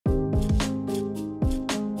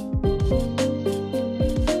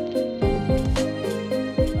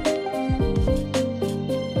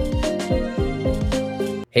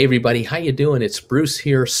Hey everybody, how you doing? It's Bruce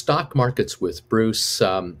here, Stock Markets with Bruce.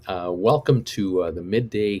 Welcome to the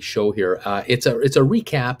midday show here. It's a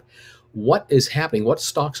recap. What is happening? What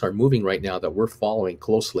stocks are moving right now that we're following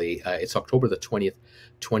closely? It's October the 20th,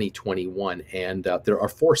 2021, and there are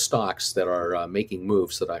four stocks that are making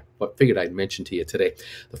moves that I figured I'd mention to you today.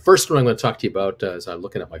 The first one I'm going to talk to you about, as I'm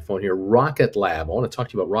looking at my phone here, Rocket Lab. I want to talk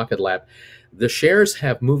to you about Rocket Lab. The shares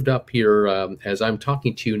have moved up here as I'm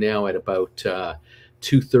talking to you now at about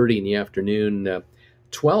 2:30 in the afternoon,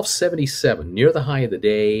 1277, near the high of the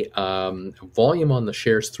day. Volume on the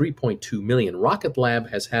shares, 3.2 million. Rocket Lab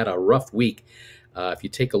has had a rough week. If you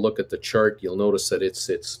take a look at the chart, you'll notice that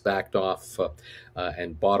it's backed off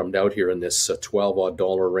and bottomed out here in this 12 odd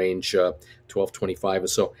dollar range, 1225 or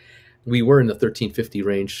so. We were in the 1350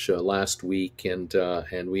 range last week, and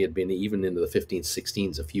we had been even into the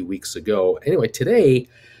 1516s a few weeks ago. Anyway, today,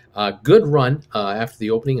 good run after the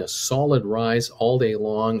opening, a solid rise all day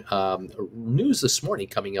long. News this morning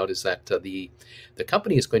coming out is that the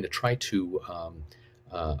company is going to try to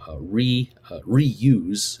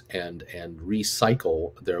reuse and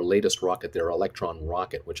recycle their latest rocket, their Electron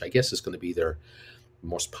rocket, which I guess is going to be their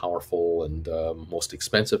most powerful and most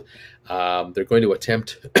expensive. They're going to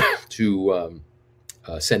attempt to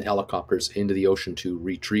send helicopters into the ocean to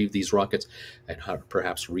retrieve these rockets and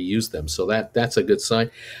perhaps reuse them. So that's a good sign.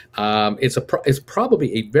 It's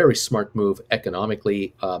probably a very smart move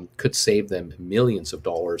economically. Could save them millions of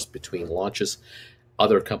dollars between launches.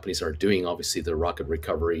 Other companies are doing, obviously, the rocket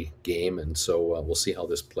recovery game, and so we'll see how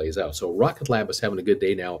this plays out. So Rocket Lab is having a good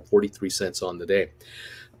day now, 43 cents on the day.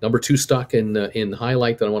 Number two stock in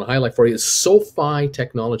highlight that I want to highlight for you is Sofi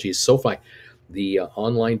Technologies. Sofi, the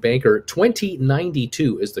online banker,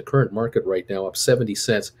 2092 is the current market right now, up 70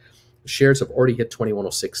 cents. The shares have already hit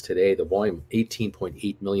 2106 today. The volume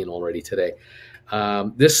 18.8 million already today.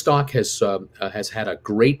 This stock has had a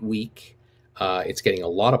great week. It's getting a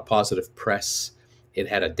lot of positive press. It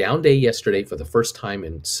had a down day yesterday for the first time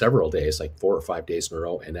in several days, like 4 or 5 days in a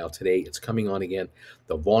row, and now today it's coming on again.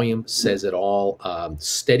 The volume says it all.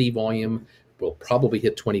 Steady volume. Will probably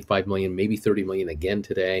hit 25 million, maybe 30 million again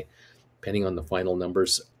today, depending on the final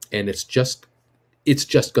numbers. And it's just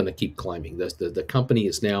going to keep climbing. The company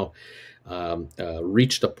is now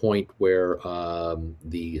reached a point where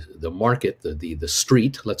the market, the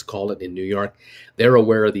street, let's call it, in New York, they're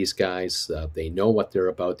aware of these guys. They know what they're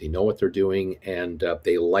about. They know what they're doing, and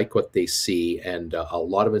they like what they see. And a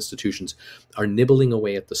lot of institutions are nibbling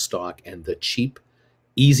away at the stock, and the cheap,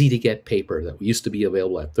 easy to get paper that used to be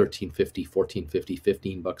available at $13.50, $14.50,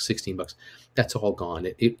 $15, $16. That's all gone.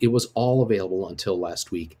 It was all available until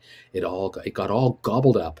last week. It got all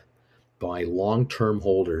gobbled up by long-term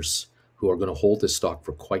holders who are going to hold this stock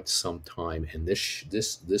for quite some time. And this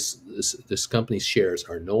company's shares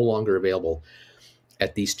are no longer available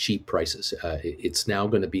at these cheap prices. It's now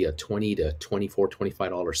going to be a $20 to $24,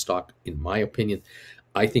 $25 stock, in my opinion.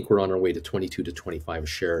 I think we're on our way to 22 to 25 a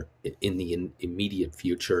share in the immediate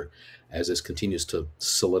future as this continues to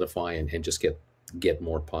solidify and just get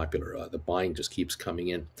more popular. The buying just keeps coming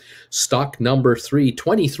in. Stock number 3,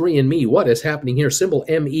 23andMe. What is happening here? Symbol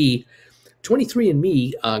ME.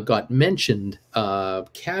 23andMe got mentioned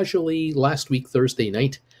casually last week, Thursday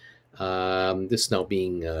night. This now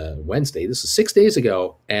being Wednesday. This is 6 days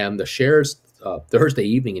ago, and the shares Thursday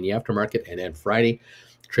evening in the aftermarket, and then Friday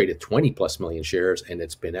traded 20 plus million shares, and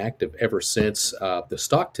it's been active ever since. The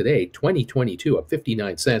stock today, 2022, up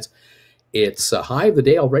 59 cents. It's a high of the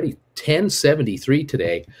day already, 1073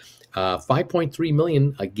 today. 5.3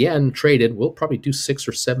 million again traded. We'll probably do 6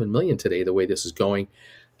 or 7 million today the way this is going.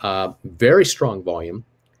 Very strong volume.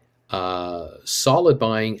 Solid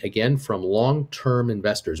buying again from long-term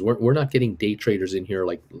investors. We're not getting day traders in here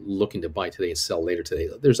like looking to buy today and sell later today.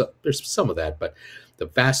 There's some of that, but the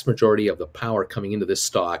vast majority of the power coming into this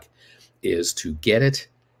stock is to get it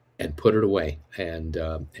and put it away and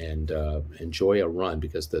enjoy a run,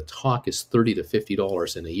 because the talk is $30 to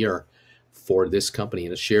 $50 in a year for this company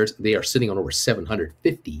and its shares. They are sitting on over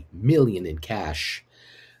 750 million in cash.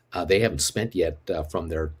 They haven't spent yet from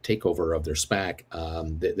their takeover of their SPAC.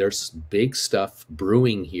 There's big stuff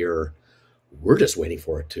brewing here. We're just waiting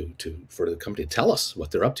for it for the company to tell us what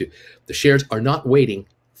they're up to. The shares are not waiting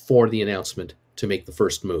for the announcement to make the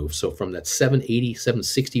first move. So from that 780,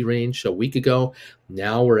 760 range a week ago,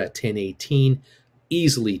 now we're at 1018.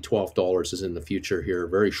 Easily $12 is in the future here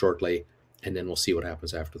very shortly, and then we'll see what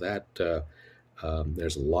happens after that.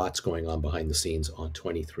 There's lots going on behind the scenes on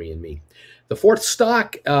 23andMe. The fourth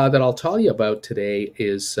stock that I'll tell you about today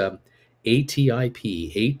is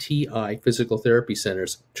ATIP, ATI Physical Therapy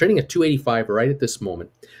Centers, trading at 285 right at this moment,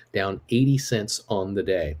 down 80 cents on the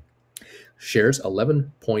day. shares,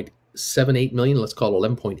 11.78 million. Let's call it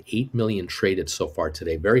 11.8 million traded so far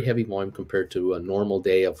today. Very heavy volume compared to a normal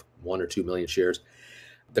day of 1 or 2 million shares.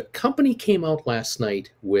 The company came out last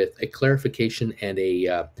night with a clarification and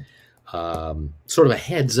a sort of a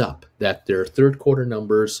heads up that their third quarter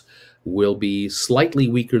numbers will be slightly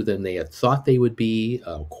weaker than they had thought they would be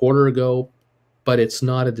a quarter ago, but it's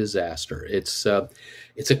not a disaster. It's a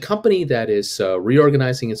company that is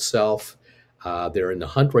reorganizing itself. They're in the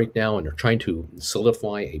hunt right now, and they're trying to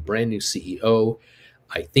solidify a brand new CEO.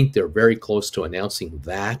 I think they're very close to announcing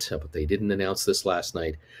that, but they didn't announce this last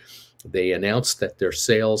night. They announced that their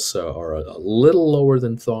sales are a little lower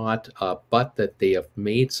than thought, but that they have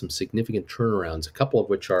made some significant turnarounds, a couple of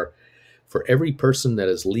which are for every person that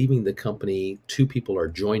is leaving the company, 2 people are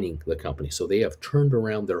joining the company. So they have turned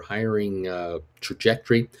around their hiring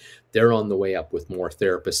trajectory. They're on the way up with more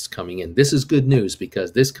therapists coming in. This is good news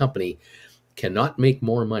because this company cannot make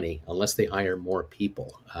more money unless they hire more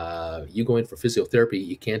people. You go in for physiotherapy,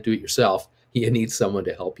 you can't do it yourself. You need someone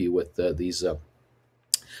to help you with these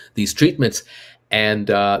treatments, and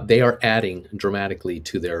they are adding dramatically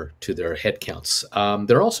to their headcounts.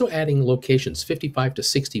 They're also adding locations. 55 to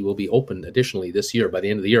 60 will be opened additionally this year by the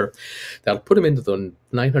end of the year. That'll put them into the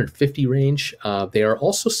 950 range. They are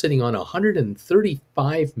also sitting on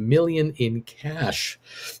 135 million in cash.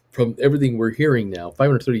 From everything we're hearing now,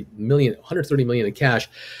 130 million in cash.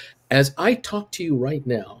 As I talk to you right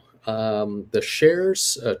now, the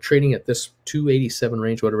shares trading at this 287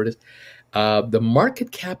 range, whatever it is. The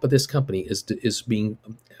market cap of this company is being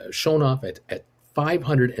shown off at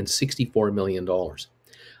 $564 million.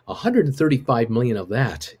 135 million of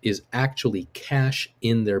that is actually cash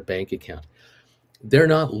in their bank account. They're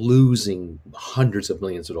not losing hundreds of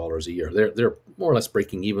millions of dollars a year. They're more or less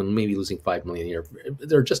breaking even, maybe losing 5 million a year.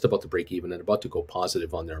 They're just about to break even and about to go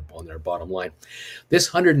positive on their bottom line.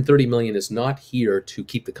 This 130 million is not here to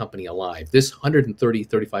keep the company alive. This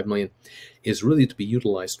 35 million is really to be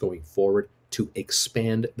utilized going forward to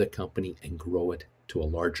expand the company and grow it to a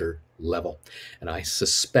larger level. And I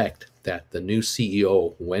suspect that the new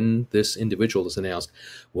CEO, when this individual is announced,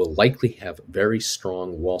 will likely have very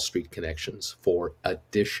strong Wall Street connections for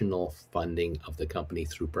additional funding of the company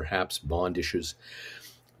through perhaps bond issues,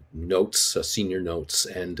 notes, senior notes.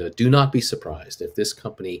 And do not be surprised if this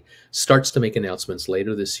company starts to make announcements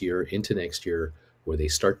later this year into next year where they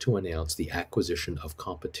start to announce the acquisition of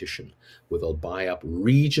competition, where they'll buy up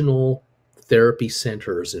regional therapy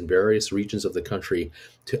centers in various regions of the country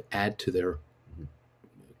to add to their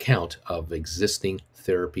count of existing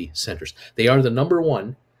therapy centers. They are the number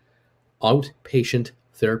one outpatient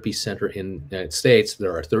therapy center in the United States.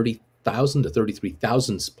 There are 30,000 to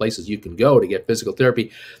 33,000 places you can go to get physical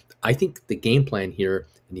therapy. I think the game plan here,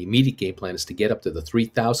 and the immediate game plan, is to get up to the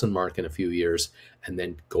 3,000 mark in a few years and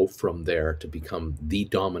then go from there to become the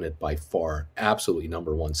dominant, by far, absolutely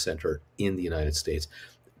number one center in the United States.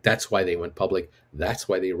 That's why they went public. That's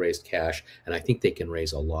why they raised cash. And I think they can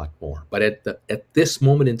raise a lot more. But at this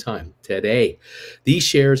moment in time, today, these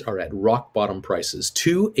shares are at rock bottom prices,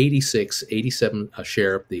 $286.87 a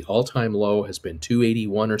share. The all-time low has been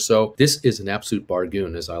 $281 or so. This is an absolute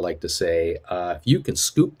bargain, as I like to say. If you can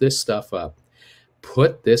scoop this stuff up,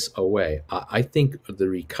 put this away. I think the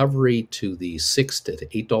recovery to the $6 to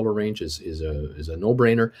 $8 range is a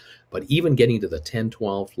no-brainer. But even getting to the 10,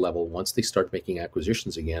 12 level, once they start making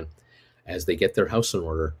acquisitions again, as they get their house in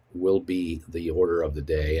order, will be the order of the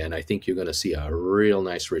day. And I think you're going to see a real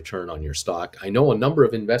nice return on your stock. I know a number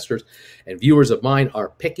of investors and viewers of mine are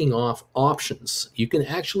picking off options. You can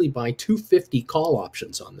actually buy 250 call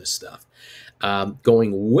options on this stuff.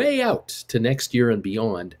 Going way out to next year and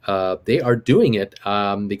beyond. They are doing it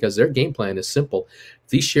because their game plan is simple.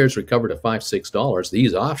 If these shares recover to $5, $6,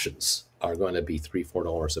 these options are going to be $3,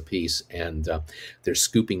 $4 a piece, and they're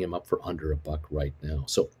scooping them up for under $1 right now.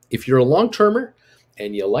 So if you're a long-termer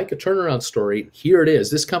and you like a turnaround story, here it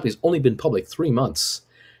is. This company's only been public 3 months,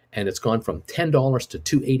 and it's gone from $10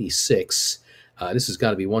 to $286. This has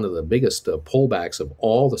got to be one of the biggest pullbacks of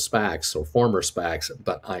all the SPACs or former SPACs,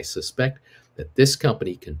 but I suspect that this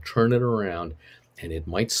company can turn it around, and it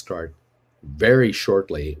might start very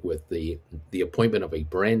shortly with the appointment of a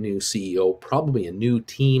brand new CEO, probably a new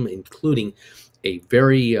team, including a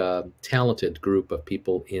very talented group of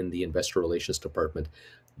people in the investor relations department.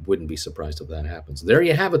 Wouldn't be surprised if that happens. There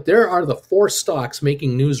you have it. There are the 4 stocks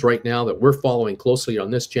making news right now that we're following closely on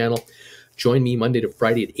this channel. Join me Monday to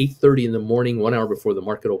Friday at 8:30 in the morning, 1 hour before the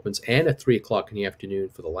market opens, and at 3 o'clock in the afternoon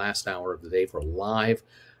for the last hour of the day for live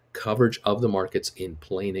coverage of the markets in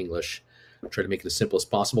plain English. I'll try to make it as simple as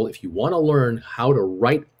possible. If you want to learn how to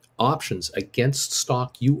write options against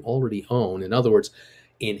stock you already own, in other words,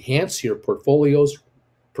 enhance your portfolio's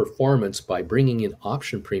performance by bringing in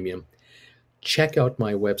option premium, check out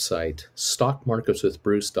my website,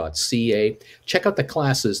 stockmarketswithbruce.ca. Check out the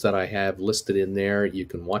classes that I have listed in there. You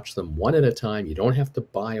can watch them one at a time. You don't have to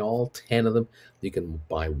buy all 10 of them. You can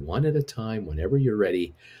buy one at a time whenever you're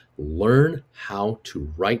ready. Learn how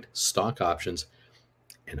to write stock options.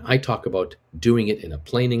 And I talk about doing it in a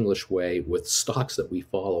plain English way with stocks that we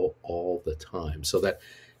follow all the time, so that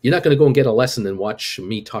you're not going to go and get a lesson and watch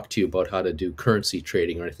me talk to you about how to do currency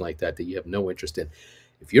trading or anything like that you have no interest in.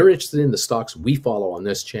 If you're interested in the stocks we follow on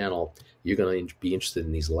this channel, you're going to be interested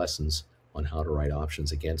in these lessons on how to write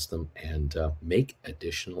options against them and make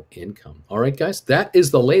additional income. All right, guys, that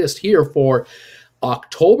is the latest here for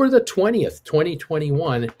October the 20th,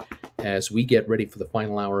 2021, as we get ready for the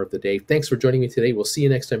final hour of the day. Thanks for joining me today. We'll see you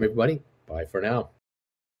next time, everybody. Bye for now.